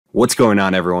What's going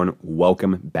on, everyone?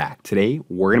 Welcome back. Today,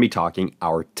 we're going to be talking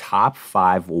our top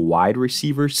 5 wide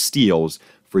receiver steals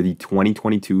for the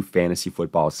 2022 fantasy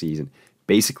football season.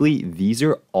 Basically, these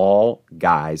are all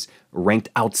guys ranked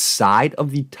outside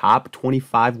of the top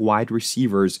 25 wide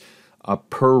receivers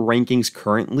per rankings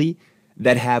currently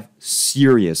that have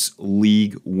serious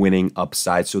league-winning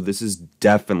upside. So this is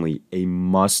definitely a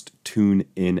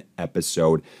must-tune-in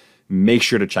episode. Make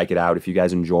sure to check it out. If you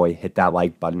guys enjoy, hit that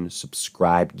like button,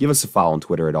 subscribe, give us a follow on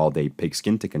Twitter at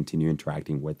AllDayPigskin to continue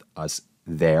interacting with us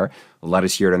there. Let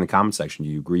us hear it in the comment section. Do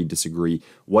you agree, disagree?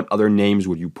 What other names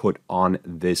would you put on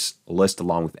this list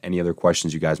along with any other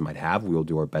questions you guys might have? We will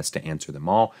do our best to answer them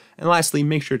all. And lastly,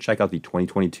 make sure to check out the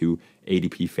 2022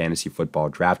 ADP Fantasy Football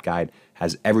Draft Guide.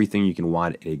 Has everything you can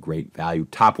want at a great value.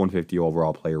 Top 150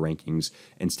 overall player rankings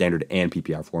in standard and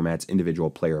PPR formats, individual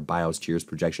player bios, tiers,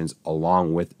 projections,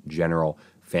 along with general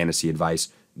fantasy advice.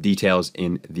 Details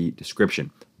in the description.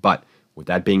 But with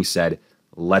that being said,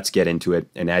 let's get into it.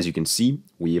 And as you can see,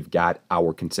 we have got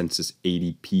our consensus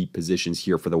ADP positions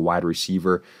here for the wide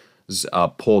receiver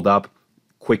pulled up.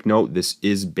 Quick note, this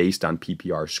is based on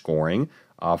PPR scoring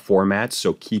formats,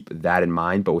 so keep that in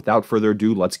mind. But without further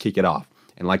ado, let's kick it off.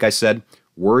 And like I said,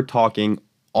 we're talking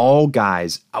all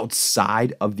guys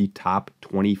outside of the top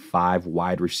 25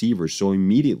 wide receivers. So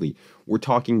immediately, we're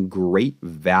talking great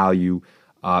value,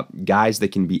 guys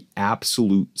that can be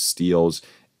absolute steals.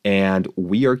 And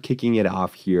we are kicking it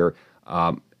off here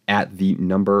at the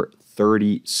number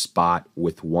 30 spot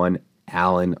with one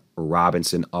Allen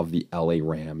Robinson of the LA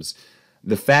Rams.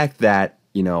 The fact that,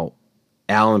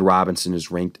 Allen Robinson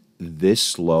is ranked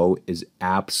this low is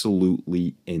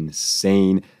absolutely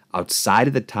insane. Outside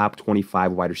of the top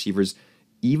 25 wide receivers,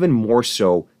 even more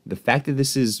so, the fact that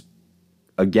this is,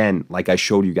 again, like I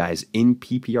showed you guys, in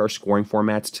PPR scoring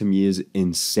formats to me is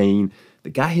insane. The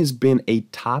guy has been a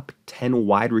top 10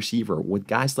 wide receiver with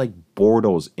guys like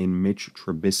Bortles and Mitch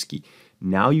Trubisky.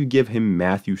 Now you give him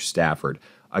Matthew Stafford,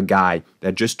 a guy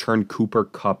that just turned Cooper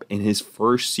Kupp in his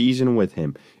first season with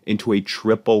him into a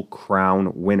Triple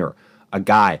Crown winner. A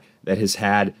guy that has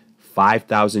had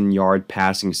 5,000-yard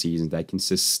passing seasons that can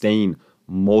sustain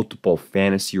multiple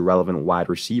fantasy-relevant wide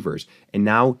receivers. And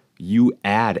now you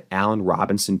add Allen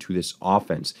Robinson to this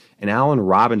offense. And Allen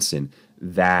Robinson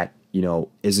that,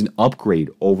 is an upgrade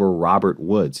over Robert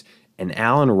Woods. And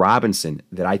Allen Robinson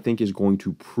that I think is going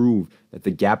to prove that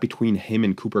the gap between him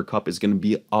and Cooper Kupp is going to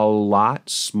be a lot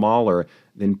smaller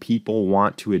than people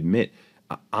want to admit.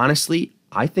 Honestly,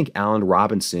 I think Allen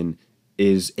Robinson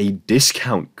is a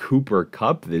discount Cooper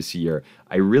Kupp this year.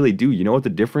 I really do. You know what the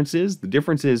difference is? The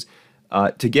difference is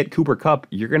to get Cooper Kupp,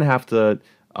 you're going to have to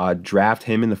draft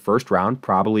him in the first round,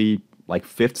 probably like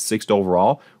 5th, 6th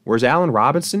overall. Whereas Allen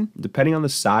Robinson, depending on the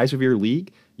size of your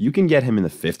league, you can get him in the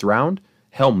 5th round,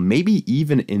 hell, maybe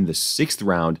even in the 6th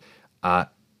round.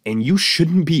 And you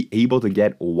shouldn't be able to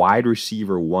get wide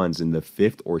receiver ones in the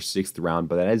 5th or 6th round,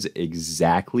 but that is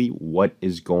exactly what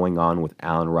is going on with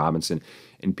Allen Robinson.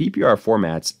 In PPR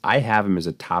formats, I have him as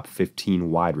a top 15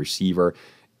 wide receiver.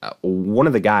 One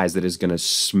of the guys that is going to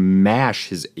smash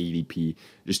his ADP,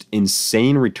 just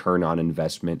insane return on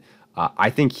investment. I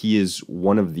think he is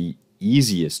one of the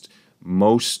easiest,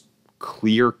 most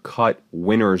clear-cut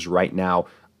winners right now.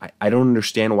 I don't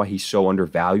understand why he's so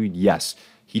undervalued. Yes,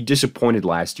 he disappointed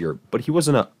last year, but he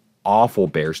wasn't an awful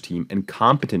Bears team,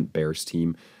 incompetent Bears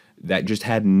team that just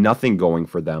had nothing going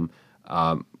for them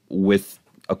with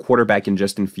a quarterback in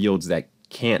Justin Fields that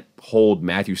can't hold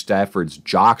Matthew Stafford's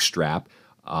jockstrap.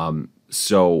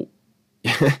 So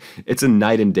it's a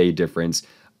night and day difference.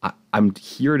 I'm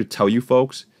here to tell you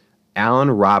folks,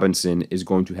 Allen Robinson is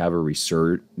going to have a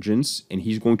resurgence, and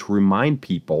he's going to remind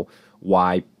people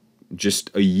why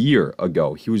just a year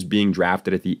ago he was being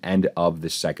drafted at the end of the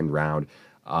 2nd round.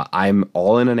 I'm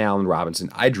all in on Allen Robinson.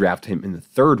 I draft him in the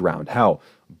 3rd round, hell.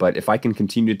 But if I can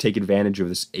continue to take advantage of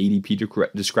this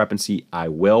ADP discrepancy, I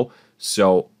will.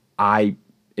 So I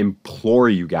implore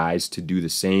you guys to do the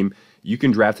same. You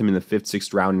can draft him in the 5th,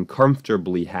 6th round and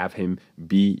comfortably have him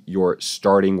be your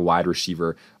starting wide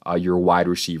receiver, your wide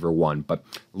receiver one. But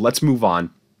let's move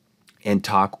on and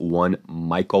talk one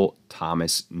Michael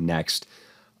Thomas next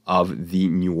of the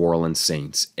New Orleans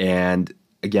Saints. And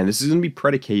again, this is going to be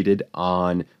predicated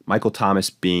on Michael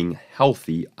Thomas being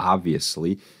healthy,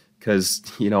 obviously, because,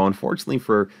 unfortunately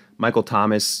for Michael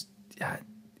Thomas,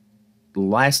 the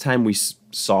last time we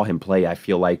saw him play, I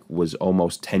feel like, was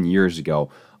almost 10 years ago.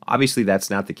 Obviously, that's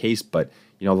not the case, but,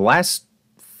 the last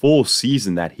full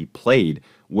season that he played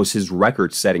was his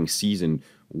record-setting season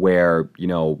where,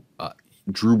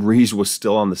 Drew Brees was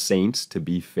still on the Saints, to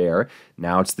be fair.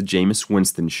 Now it's the Jameis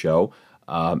Winston show,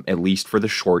 at least for the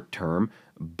short term.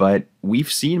 But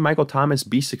we've seen Michael Thomas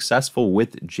be successful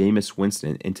with Jameis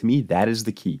Winston, and to me, that is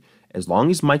the key. As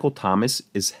long as Michael Thomas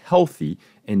is healthy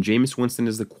and Jameis Winston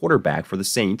is the quarterback for the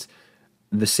Saints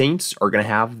are going to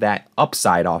have that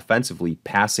upside offensively,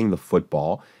 passing the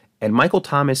football. And Michael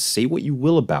Thomas, say what you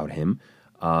will about him,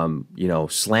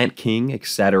 slant king,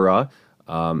 etc.,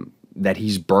 that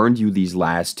he's burned you these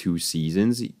last 2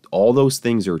 seasons. All those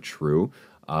things are true.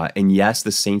 And yes,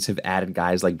 the Saints have added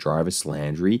guys like Jarvis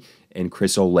Landry and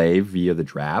Chris Olave via the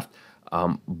draft.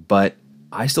 But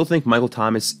I still think Michael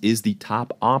Thomas is the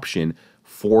top option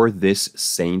for this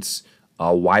Saints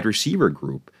wide receiver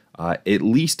group. At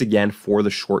least, again, for the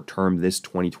short term this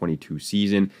 2022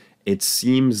 season. It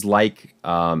seems like,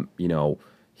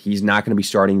 he's not going to be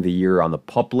starting the year on the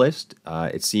PUP list.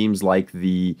 It seems like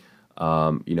the,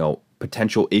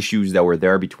 potential issues that were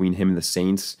there between him and the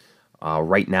Saints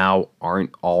right now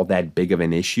aren't all that big of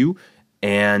an issue.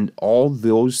 And all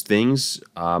those things,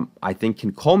 I think,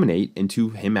 can culminate into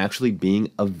him actually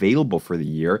being available for the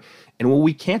year. And what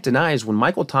we can't deny is when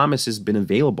Michael Thomas has been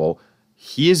available,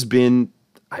 he's been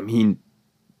a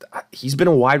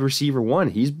wide receiver 1.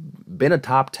 He's been a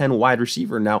top 10 wide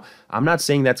receiver. Now, I'm not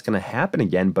saying that's going to happen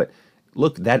again, but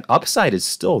look, that upside is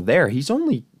still there. He's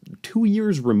only 2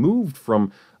 years removed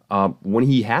from when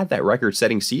he had that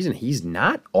record-setting season. He's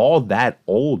not all that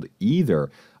old either.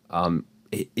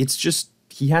 It's just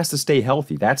he has to stay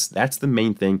healthy. That's the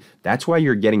main thing. That's why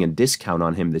you're getting a discount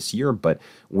on him this year. But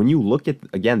when you look at,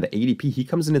 again, the ADP, he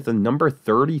comes in at the number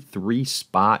 33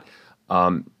 spot.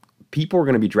 People are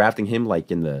going to be drafting him like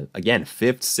in the, again,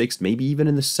 5th, 6th, maybe even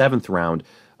in the 7th round.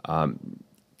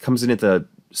 Comes in at the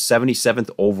 77th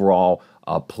overall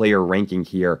player ranking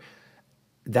here.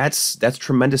 That's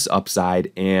tremendous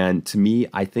upside. And to me,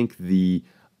 I think the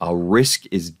risk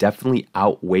is definitely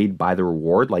outweighed by the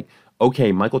reward. Like,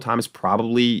 okay, Michael Thomas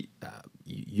probably,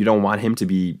 you don't want him to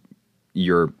be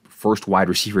your first wide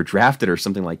receiver drafted or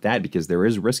something like that because there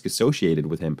is risk associated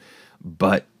with him.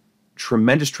 But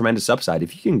tremendous upside.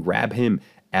 If you can grab him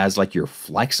as like your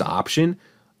flex option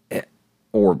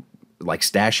or like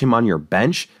stash him on your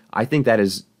bench, I think that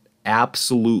is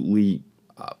absolutely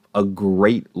a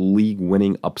great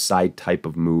league-winning upside type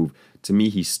of move. To me,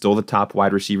 he's still the top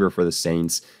wide receiver for the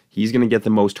Saints. He's going to get the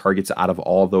most targets out of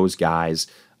all those guys.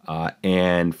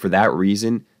 And for that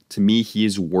reason, to me, he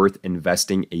is worth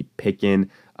investing a pick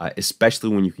in, especially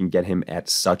when you can get him at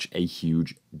such a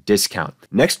huge discount.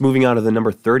 Next, moving on to the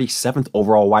number 37th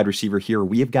overall wide receiver here,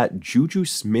 we have got Juju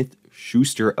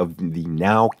Smith-Schuster of the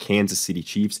now Kansas City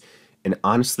Chiefs. And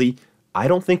honestly, I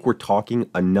don't think we're talking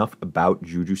enough about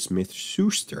Juju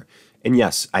Smith-Schuster. And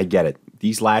yes, I get it.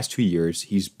 These last 2 years,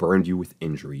 he's burned you with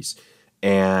injuries.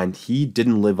 And he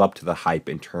didn't live up to the hype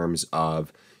in terms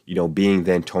of, being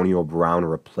the Antonio Brown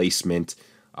replacement.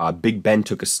 Big Ben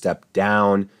took a step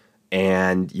down.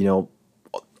 And,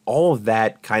 all of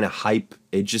that kind of hype,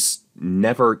 it just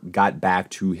never got back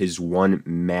to his one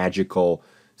magical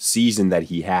season that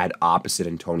he had opposite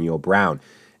Antonio Brown.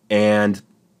 And,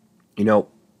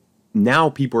 now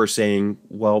people are saying,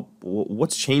 well,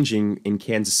 what's changing in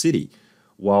Kansas City?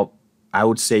 Well, I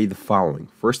would say the following.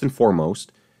 First and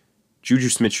foremost, Juju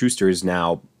Smith-Schuster is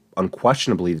now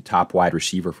unquestionably the top wide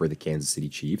receiver for the Kansas City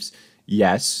Chiefs.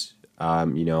 Yes,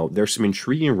 there's some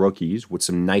intriguing rookies with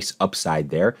some nice upside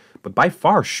there, but by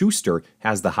far Schuster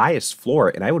has the highest floor,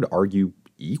 and I would argue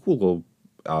equal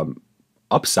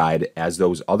upside as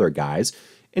those other guys.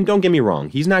 And don't get me wrong,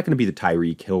 he's not going to be the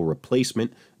Tyreek Hill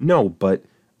replacement. No, but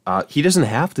he doesn't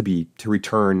have to be to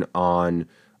return on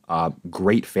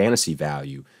great fantasy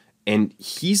value. And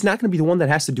he's not going to be the one that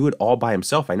has to do it all by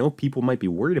himself. I know people might be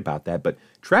worried about that, but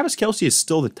Travis Kelce is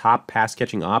still the top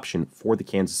pass-catching option for the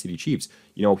Kansas City Chiefs.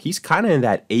 He's kind of in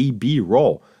that A-B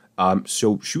role.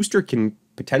 So Schuster can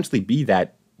potentially be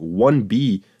that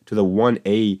 1B to the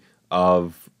 1A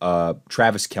of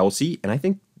Travis Kelce, and I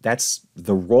think that's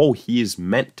the role he is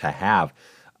meant to have.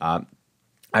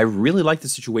 I really like the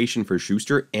situation for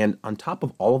Schuster, and on top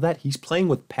of all of that, he's playing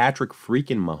with Patrick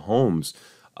freaking Mahomes.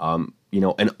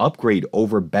 An upgrade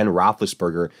over Ben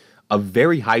Roethlisberger, a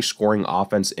very high-scoring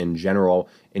offense in general,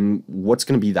 in what's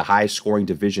going to be the highest-scoring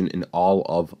division in all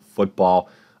of football.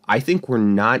 I think we're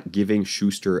not giving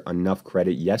Schuster enough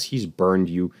credit. Yes, he's burned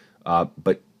you,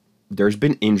 but there's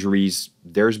been injuries.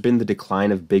 There's been the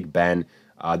decline of Big Ben.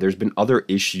 There's been other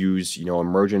issues,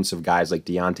 emergence of guys like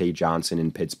Deontay Johnson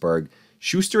in Pittsburgh.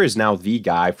 Schuster is now the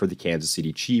guy for the Kansas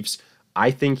City Chiefs.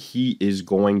 I think he is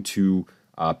going to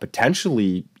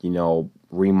potentially,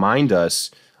 remind us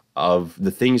of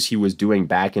the things he was doing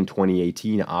back in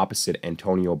 2018 opposite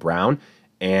Antonio Brown.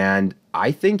 And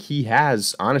I think he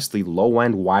has, honestly,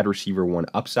 low-end wide receiver one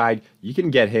upside. You can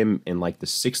get him in like the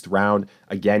 6th round.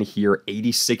 Again, here,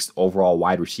 86th overall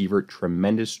wide receiver.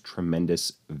 Tremendous,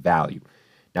 tremendous value.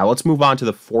 Now let's move on to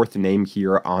the 4th name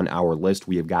here on our list.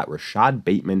 We have got Rashad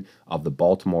Bateman of the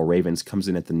Baltimore Ravens, comes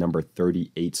in at the number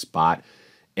 38 spot.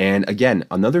 And again,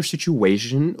 another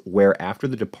situation where after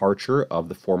the departure of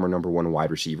the former number 1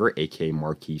 wide receiver, aka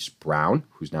Marquise Brown,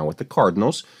 who's now with the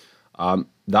Cardinals,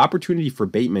 the opportunity for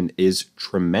Bateman is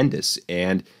tremendous.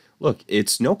 And look,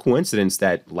 it's no coincidence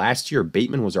that last year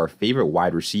Bateman was our favorite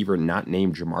wide receiver, not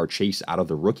named Jamar Chase, out of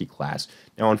the rookie class.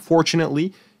 Now,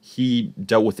 unfortunately, he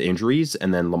dealt with injuries,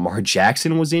 and then Lamar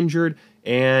Jackson was injured,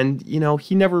 and,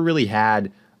 he never really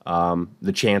had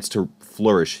the chance to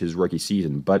flourish his rookie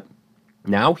season. But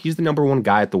now he's the number 1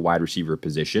 guy at the wide receiver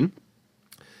position.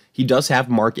 He does have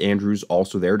Mark Andrews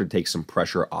also there to take some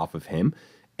pressure off of him,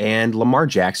 and Lamar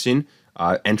Jackson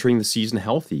entering the season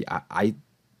healthy.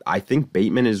 I think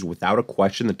Bateman is without a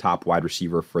question the top wide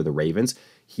receiver for the Ravens.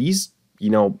 He's,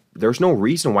 there's no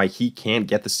reason why he can't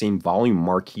get the same volume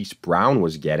Marquise Brown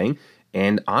was getting.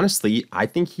 And honestly, I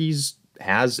think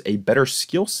has a better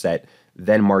skill set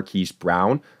than Marquise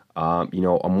Brown. A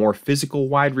more physical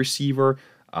wide receiver,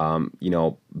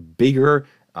 bigger.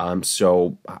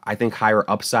 So I think higher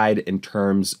upside in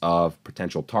terms of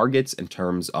potential targets, in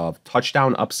terms of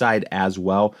touchdown upside as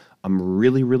well. I'm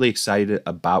really, really excited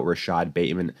about Rashad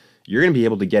Bateman. You're going to be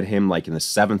able to get him like in the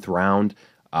 7th round.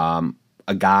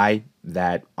 A guy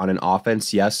that on an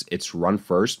offense, yes, it's run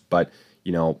first, but,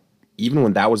 even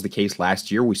when that was the case last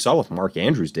year, we saw what Mark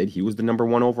Andrews did. He was the number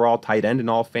 1 overall tight end in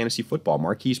all fantasy football.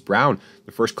 Marquise Brown,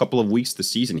 the first couple of weeks of the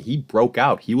season, he broke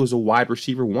out. He was a wide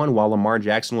receiver 1 while Lamar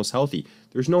Jackson was healthy.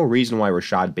 There's no reason why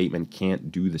Rashad Bateman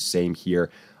can't do the same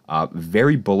here.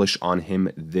 Very bullish on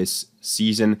him this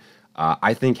season.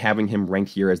 I think having him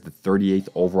ranked here as the 38th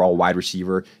overall wide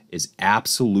receiver is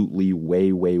absolutely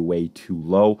way, way, way too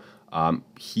low.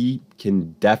 He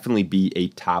can definitely be a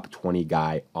top 20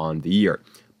 guy on the year.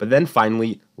 But then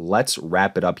finally, let's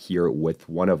wrap it up here with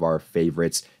one of our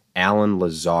favorites, Allen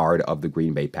Lazard of the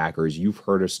Green Bay Packers. You've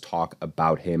heard us talk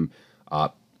about him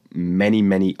many,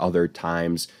 many other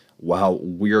times. Well,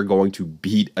 we're going to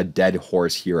beat a dead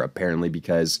horse here, apparently,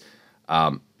 because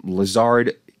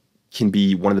Lazard can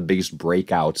be one of the biggest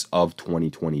breakouts of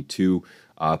 2022.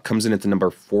 Comes in at the number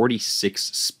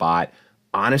 46 spot.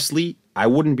 Honestly, I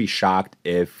wouldn't be shocked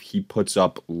if he puts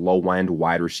up low-end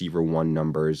wide receiver 1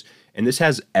 numbers. And this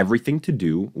has everything to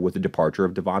do with the departure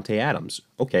of Davante Adams.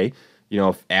 Okay,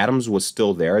 if Adams was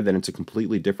still there, then it's a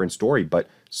completely different story. But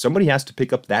somebody has to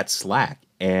pick up that slack.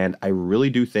 And I really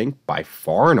do think by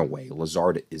far and away,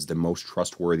 Lazard is the most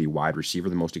trustworthy wide receiver,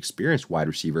 the most experienced wide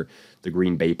receiver the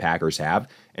Green Bay Packers have.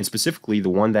 And specifically the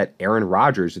one that Aaron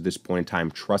Rodgers at this point in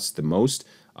time trusts the most.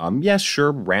 Yes,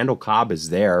 sure, Randall Cobb is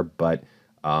there, but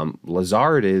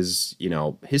Lazard is,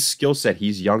 his skill set,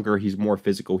 he's younger, he's more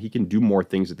physical, he can do more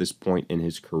things at this point in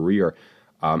his career.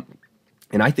 And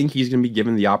I think he's going to be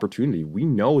given the opportunity. We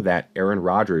know that Aaron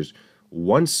Rodgers,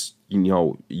 once,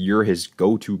 you're his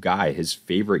go-to guy, his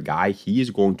favorite guy, he is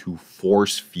going to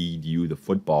force feed you the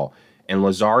football. And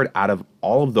Lazard, out of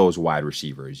all of those wide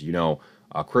receivers,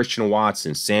 Christian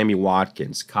Watson, Sammy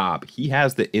Watkins, Cobb, he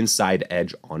has the inside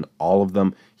edge on all of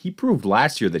them. He proved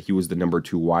last year that he was the number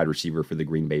 2 wide receiver for the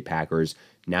Green Bay Packers.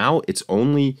 Now it's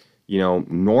only,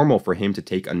 normal for him to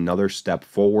take another step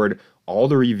forward. All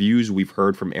the reviews we've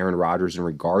heard from Aaron Rodgers in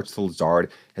regards to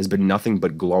Lazard has been nothing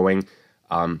but glowing.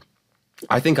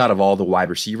 I think out of all the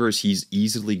wide receivers, he's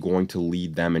easily going to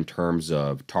lead them in terms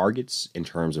of targets, in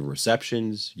terms of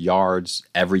receptions, yards,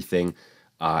 everything.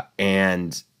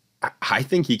 And I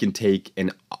think he can take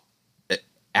an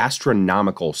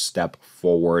astronomical step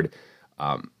forward.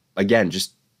 Again,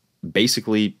 just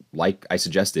basically, like I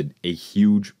suggested, a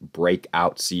huge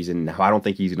breakout season. Now, I don't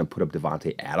think he's going to put up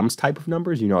Davante Adams type of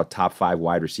numbers, a top 5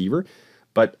 wide receiver.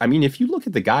 But, I mean, if you look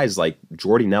at the guys like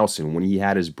Jordy Nelson, when he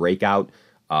had his breakout,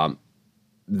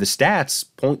 the stats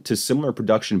point to similar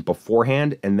production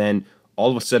beforehand, and then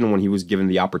all of a sudden when he was given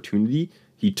the opportunity,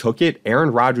 he took it.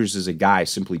 Aaron Rodgers is a guy,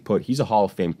 simply put, he's a Hall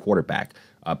of Fame quarterback,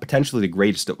 potentially the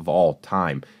greatest of all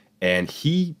time. And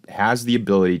he has the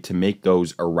ability to make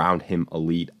those around him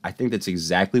elite. I think that's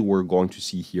exactly what we're going to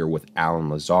see here with Allen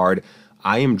Lazard.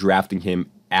 I am drafting him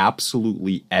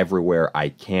absolutely everywhere I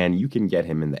can. You can get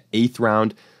him in the 8th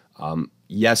round.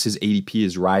 Yes, his ADP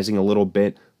is rising a little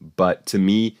bit, but to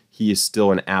me, he is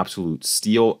still an absolute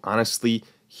steal. Honestly,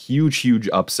 huge, huge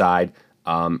upside.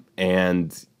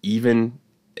 And even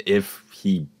if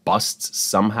he busts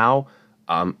somehow,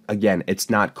 again,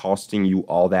 it's not costing you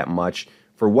all that much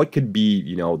for what could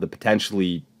be, the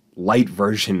potentially light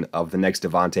version of the next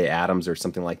Devontae Adams or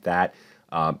something like that.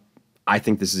 I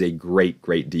think this is a great,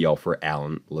 great deal for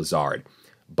Allen Lazard.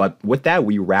 But with that,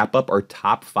 we wrap up our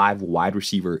top 5 wide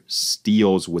receiver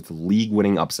steals with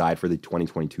league-winning upside for the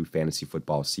 2022 fantasy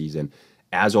football season.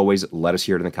 As always, let us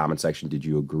hear it in the comment section. Did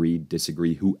you agree,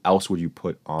 disagree? Who else would you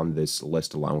put on this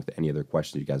list along with any other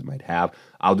questions you guys might have?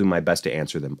 I'll do my best to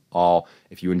answer them all.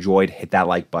 If you enjoyed, hit that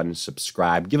like button,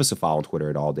 subscribe, give us a follow on Twitter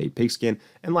at AllDayPigskin.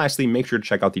 And lastly, make sure to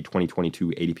check out the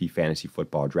 2022 ADP Fantasy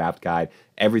Football Draft Guide.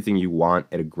 Everything you want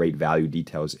at a great value,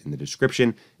 details in the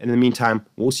description. And in the meantime,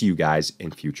 we'll see you guys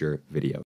in future videos.